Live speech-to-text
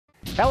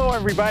Hello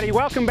everybody,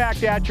 welcome back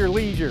to At Your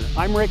Leisure.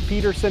 I'm Rick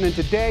Peterson and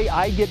today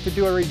I get to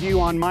do a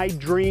review on my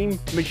dream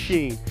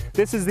machine.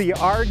 This is the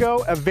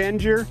Argo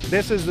Avenger.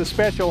 This is the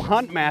special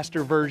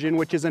Huntmaster version,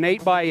 which is an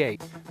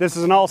 8x8. This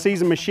is an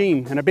all-season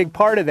machine and a big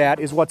part of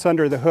that is what's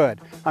under the hood.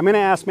 I'm going to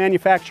ask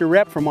manufacturer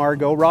rep from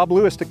Argo, Rob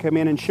Lewis, to come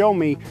in and show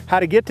me how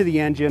to get to the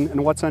engine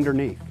and what's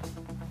underneath.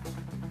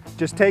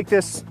 Just take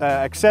this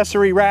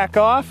accessory rack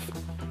off,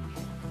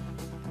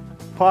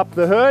 pop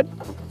the hood.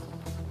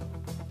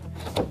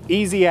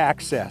 Easy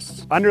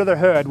access. Under the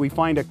hood, we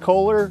find a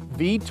Kohler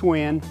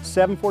V-twin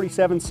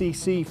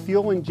 747cc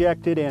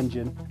fuel-injected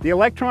engine. The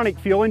electronic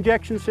fuel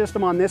injection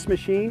system on this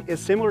machine is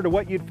similar to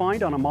what you'd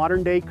find on a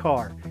modern-day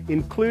car,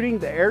 including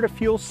the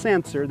air-to-fuel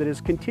sensor that is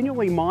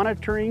continually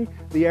monitoring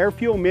the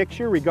air-fuel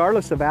mixture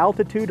regardless of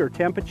altitude or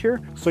temperature,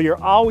 so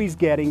you're always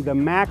getting the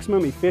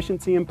maximum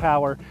efficiency and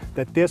power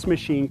that this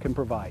machine can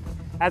provide.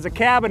 As a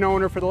cabin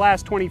owner for the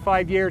last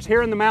 25 years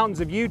here in the mountains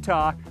of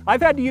Utah,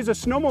 I've had to use a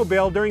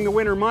snowmobile during the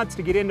winter months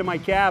to get into my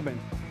cabin.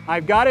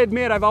 I've got to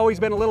admit I've always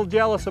been a little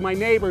jealous of my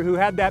neighbor who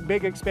had that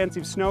big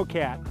expensive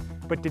snowcat.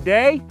 But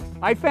today,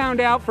 I found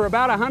out for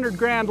about 100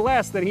 grand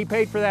less than he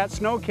paid for that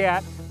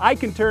snowcat, I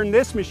can turn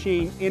this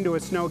machine into a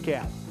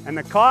snowcat. And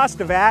the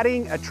cost of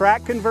adding a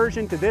track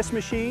conversion to this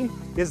machine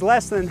is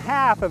less than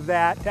half of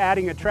that to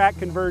adding a track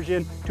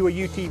conversion to a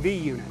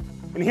UTV unit.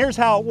 And here's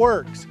how it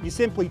works. You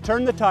simply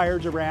turn the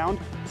tires around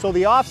so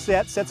the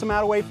offset sets them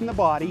out away from the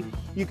body.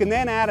 You can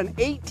then add an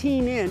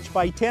 18-inch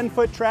by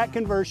 10-foot track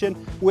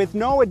conversion with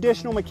no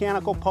additional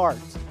mechanical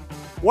parts.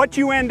 What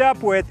you end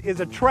up with is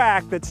a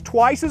track that's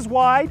twice as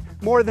wide,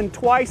 more than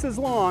twice as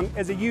long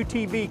as a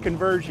UTV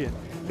conversion.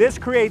 This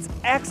creates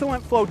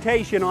excellent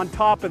flotation on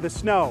top of the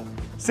snow.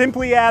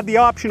 Simply add the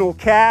optional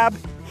cab,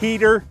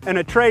 heater, and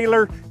a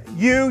trailer.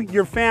 You,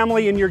 your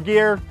family, and your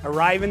gear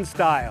arrive in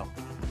style.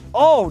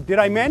 Oh, did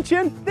I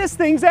mention? This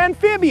thing's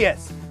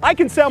amphibious. I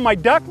can sell my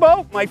duck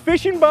boat, my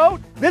fishing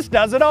boat. This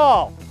does it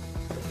all.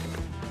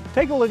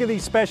 Take a look at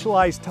these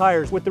specialized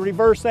tires with the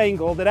reverse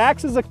angle that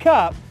acts as a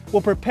cup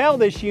will propel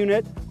this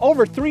unit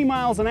over 3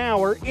 miles an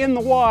hour in the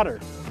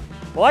water.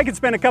 Well, I could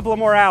spend a couple of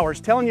more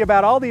hours telling you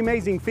about all the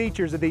amazing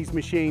features of these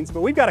machines,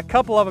 but we've got a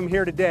couple of them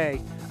here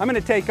today. I'm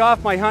going to take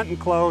off my hunting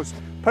clothes,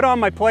 put on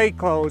my play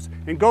clothes,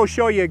 and go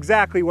show you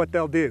exactly what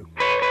they'll do.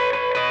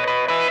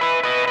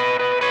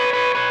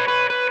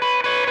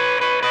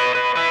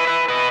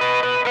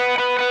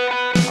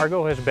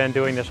 Argo has been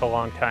doing this a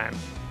long time,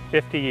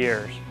 50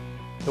 years.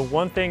 The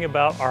one thing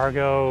about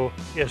Argo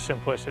is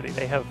simplicity.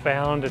 They have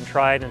found and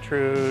tried and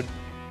true,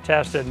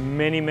 tested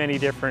many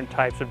different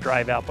types of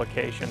drive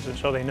applications, and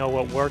so they know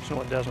what works and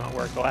what does not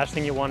work. The last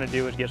thing you want to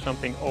do is get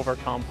something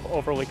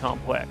overly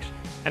complex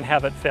and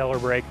have it fail or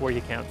break where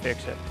you can't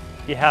fix it.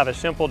 You have a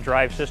simple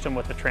drive system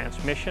with a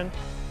transmission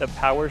that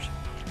powers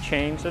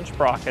chains and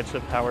sprockets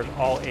that powers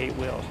all 8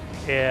 wheels.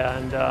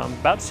 And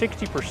about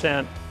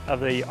 60% of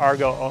the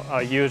Argo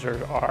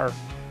users are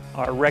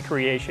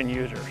recreation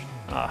users,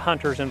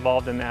 hunters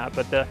involved in that,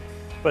 but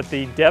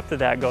the depth of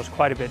that goes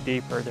quite a bit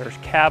deeper. There's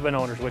cabin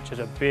owners, which is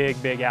a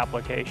big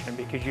application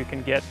because you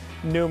can get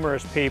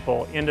numerous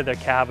people into the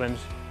cabins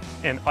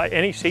in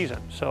any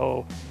season.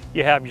 So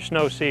you have your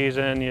snow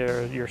season,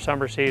 your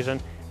summer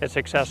season, it's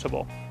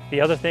accessible.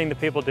 The other thing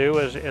that people do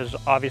is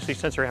obviously,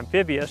 since they're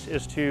amphibious,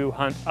 is to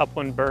hunt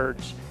upland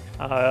birds,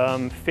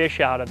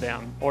 fish out of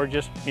them, or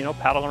just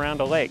paddle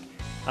around a lake.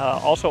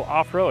 Also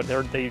off-road,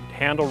 they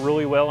handle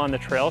really well on the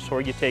trail, so where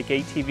you take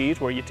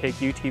ATVs, where you take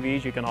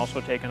UTVs, you can also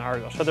take an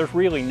Argo. So there's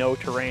really no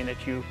terrain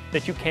that you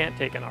can't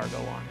take an Argo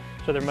on.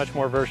 So they're much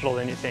more versatile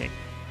than you think.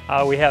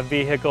 We have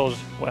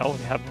vehicles, well,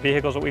 we have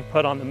vehicles that we've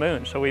put on the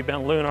moon, so we've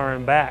been lunar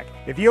and back.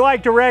 If you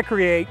like to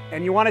recreate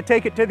and you want to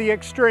take it to the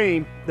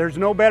extreme, there's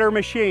no better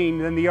machine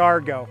than the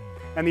Argo.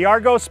 And the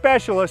Argo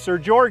specialists are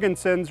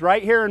Jorgensen's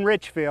right here in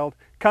Richfield.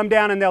 Come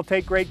down and they'll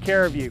take great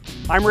care of you.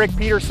 I'm Rick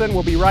Peterson.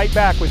 We'll be right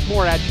back with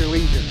more At Your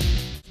Leisure.